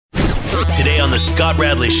Today on the Scott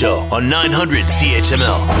Radley Show on 900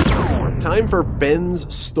 CHML. Time for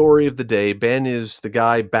Ben's story of the day. Ben is the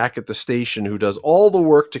guy back at the station who does all the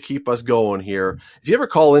work to keep us going here. If you ever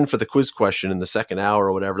call in for the quiz question in the second hour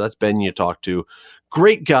or whatever, that's Ben you talk to.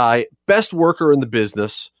 Great guy, best worker in the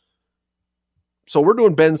business. So we're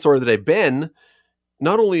doing Ben's story of the day. Ben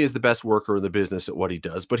not only is the best worker in the business at what he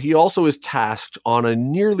does, but he also is tasked on a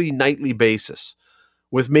nearly nightly basis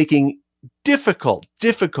with making difficult,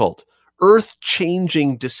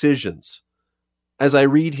 earth-changing decisions as I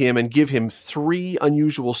read him and give him 3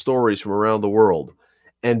 unusual stories from around the world.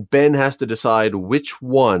 And Ben has to decide which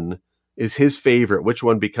one is his favorite, which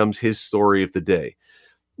one becomes his story of the day.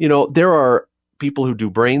 You know, there are people who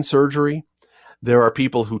do brain surgery. There are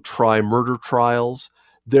people who try murder trials.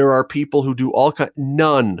 There are people who do all kinds.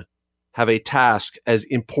 None have a task as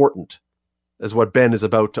important as what Ben is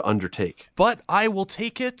about to undertake. But I will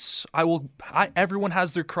take it. Everyone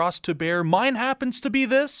has their cross to bear. Mine happens to be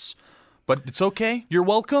this, but it's okay. You're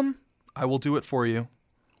welcome. I will do it for you.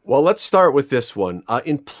 Well, let's start with this one.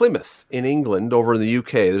 In Plymouth, in England, over in the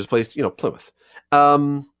UK, there's a place, Plymouth.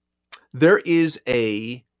 There is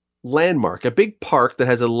a landmark, a big park that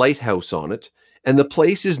has a lighthouse on it, and the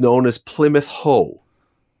place is known as Plymouth Hoe.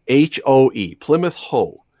 Hoe, Plymouth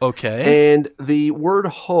Hoe. Okay. And the word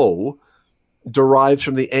hoe derives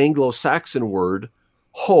from the Anglo-Saxon word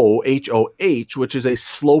hoe, H-O-H, which is a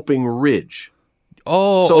sloping ridge.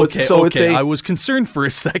 Oh, okay. I was concerned for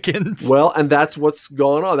a second. Well, and that's what's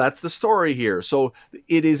going on. That's the story here. So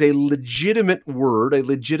it is a legitimate word, a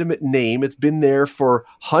legitimate name. It's been there for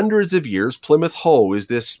hundreds of years. Plymouth Hoe is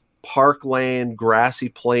this parkland, grassy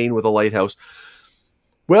plain with a lighthouse.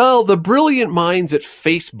 Well, the brilliant minds at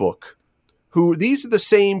Facebook, these are the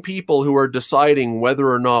same people who are deciding whether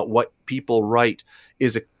or not what people write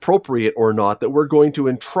is appropriate or not, that we're going to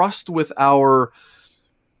entrust with our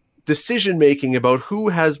decision-making about who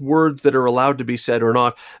has words that are allowed to be said or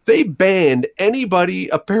not. They banned anybody,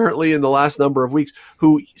 apparently in the last number of weeks,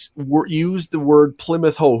 who used the word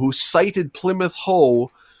Plymouth Hoe, who cited Plymouth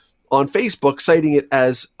Hoe on Facebook, citing it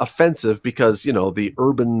as offensive because, the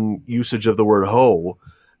urban usage of the word hoe,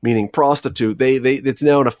 meaning prostitute, it's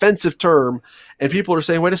now an offensive term, and people are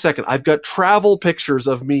saying, wait a second, I've got travel pictures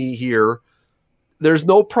of me here. There's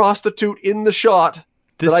no prostitute in the shot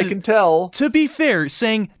that I can tell. To be fair,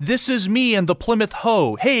 saying, this is me and the Plymouth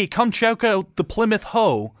Hoe. Hey, come check out the Plymouth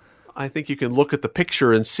Hoe. I think you can look at the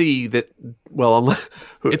picture and see that, well,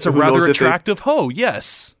 it's a rather attractive hoe,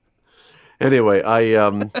 yes. Anyway,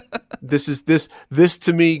 this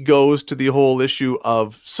to me goes to the whole issue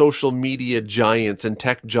of social media giants and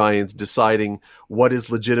tech giants deciding what is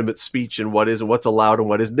legitimate speech and what isn't, what's allowed and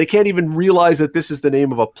what isn't. They can't even realize that this is the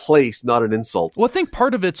name of a place, not an insult. Well, I think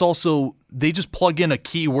part of it's also they just plug in a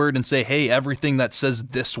keyword and say, hey, everything that says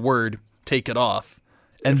this word, take it off,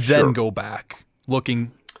 and then go back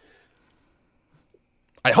looking.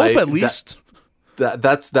 I hope at least.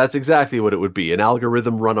 That's exactly what it would be, an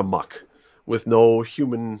algorithm run amok, with no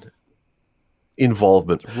human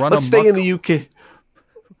involvement. Let's stay in the UK.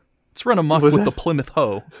 Let's run amok with the Plymouth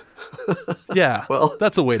Hoe. Yeah, well,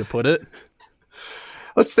 that's a way to put it.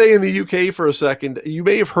 Let's stay in the UK for a second. You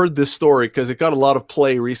may have heard this story because it got a lot of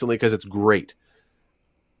play recently because it's great.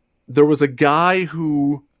 There was a guy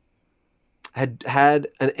who had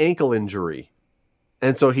an ankle injury,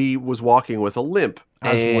 and so he was walking with a limp.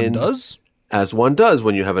 As one does? As one does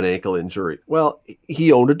when you have an ankle injury. Well,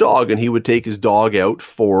 he owned a dog, and he would take his dog out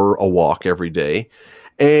for a walk every day.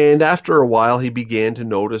 And after a while, he began to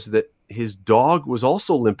notice that his dog was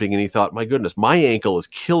also limping, and he thought, my goodness, my ankle is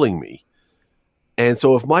killing me. And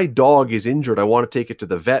so if my dog is injured, I want to take it to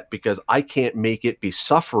the vet because I can't make it be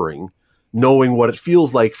suffering knowing what it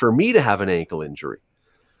feels like for me to have an ankle injury.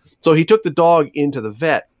 So he took the dog into the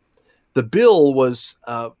vet. The bill was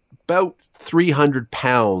about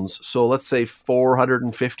 £300, so let's say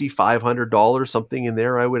 $450, $500, something in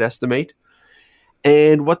there, I would estimate.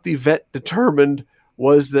 And what the vet determined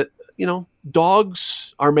was that,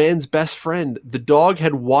 dogs are man's best friend. The dog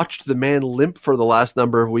had watched the man limp for the last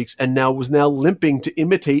number of weeks and was now limping to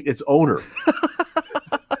imitate its owner.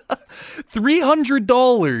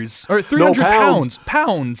 $300 or 300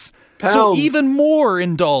 pounds. So even more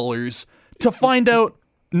in dollars to find out,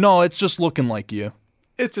 no, it's just looking like you.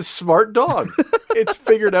 It's a smart dog. It's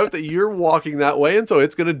figured out that you're walking that way, and so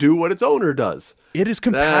it's going to do what its owner does. It is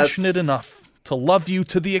compassionate enough to love you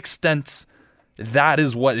to the extent that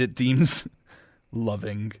is what it deems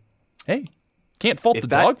loving. Hey, can't fault the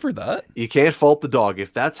dog for that. You can't fault the dog.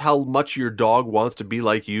 If that's how much your dog wants to be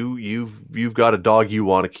like you, you've got a dog you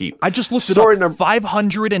want to keep. I just looked it up.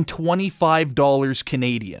 $525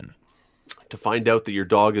 Canadian. to find out that your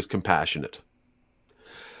dog is compassionate.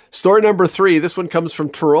 Story number 3, this one comes from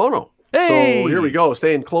Toronto. Hey! So here we go,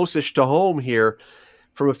 staying close-ish to home here.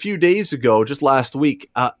 From a few days ago, just last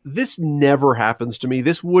week, this never happens to me.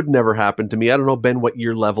 This would never happen to me. I don't know, Ben, what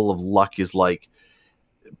your level of luck is like.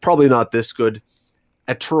 Probably not this good.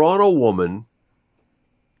 A Toronto woman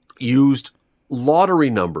used lottery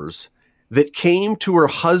numbers that came to her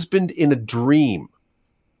husband in a dream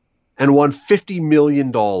and won $50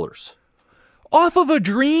 million. Off of a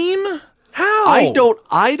dream? How?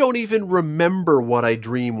 I don't even remember what I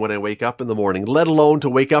dream when I wake up in the morning, let alone to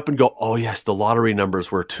wake up and go, oh yes, the lottery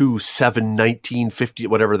numbers were 2, 7, 19, 50,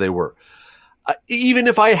 whatever they were. Even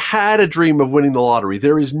if I had a dream of winning the lottery,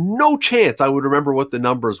 there is no chance I would remember what the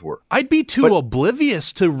numbers were. I'd be too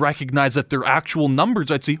oblivious to recognize that they're actual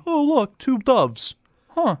numbers. I'd see, oh look, 2 doves.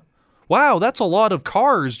 Huh. Wow, that's a lot of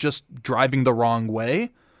cars just driving the wrong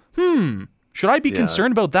way. Should I be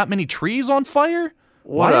concerned about that many trees on fire?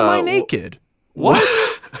 Why am I naked? What?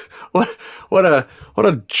 What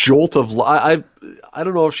a jolt of I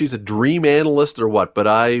don't know if she's a dream analyst or what, but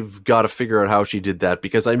I've got to figure out how she did that,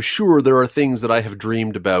 because I'm sure there are things that I have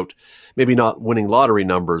dreamed about, maybe not winning lottery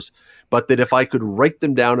numbers, but that if I could write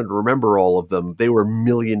them down and remember all of them, they were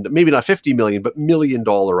maybe not 50 million, but $1 million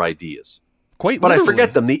ideas. Quite but literally. I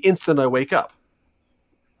forget them the instant I wake up.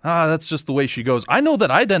 That's just the way she goes. I know that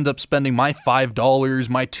I'd end up spending my $5,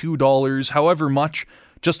 my $2, however much,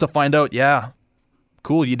 just to find out, yeah,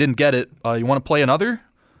 cool, you didn't get it. You want to play another?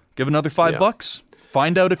 Give another $5?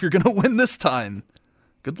 Find out if you're going to win this time.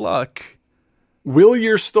 Good luck. Will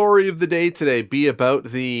your story of the day today be about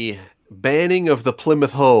the banning of the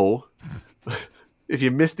Plymouth Hoe? If you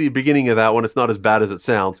missed the beginning of that one, it's not as bad as it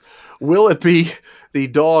sounds. Will it be the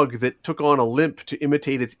dog that took on a limp to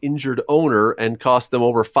imitate its injured owner and cost them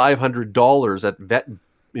over $500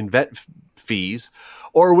 in vet fees?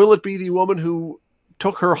 Or will it be the woman who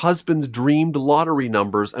took her husband's dreamed lottery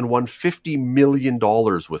numbers and won $50 million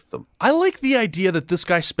with them? I like the idea that this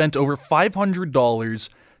guy spent over $500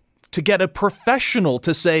 to get a professional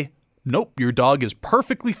to say, nope, your dog is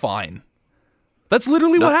perfectly fine. That's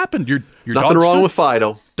literally what happened. Your nothing wrong with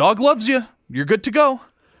Fido. Dog loves you. You're good to go.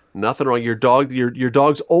 Nothing wrong. Your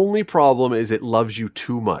dog's only problem is it loves you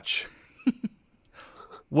too much.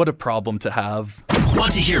 What a problem to have.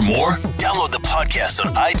 Want to hear more? Download the podcast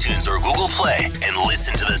on iTunes or Google Play and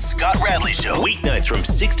listen to The Scott Radley Show. Weeknights from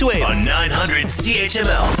 6 to 8 on 900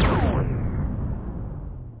 CHML.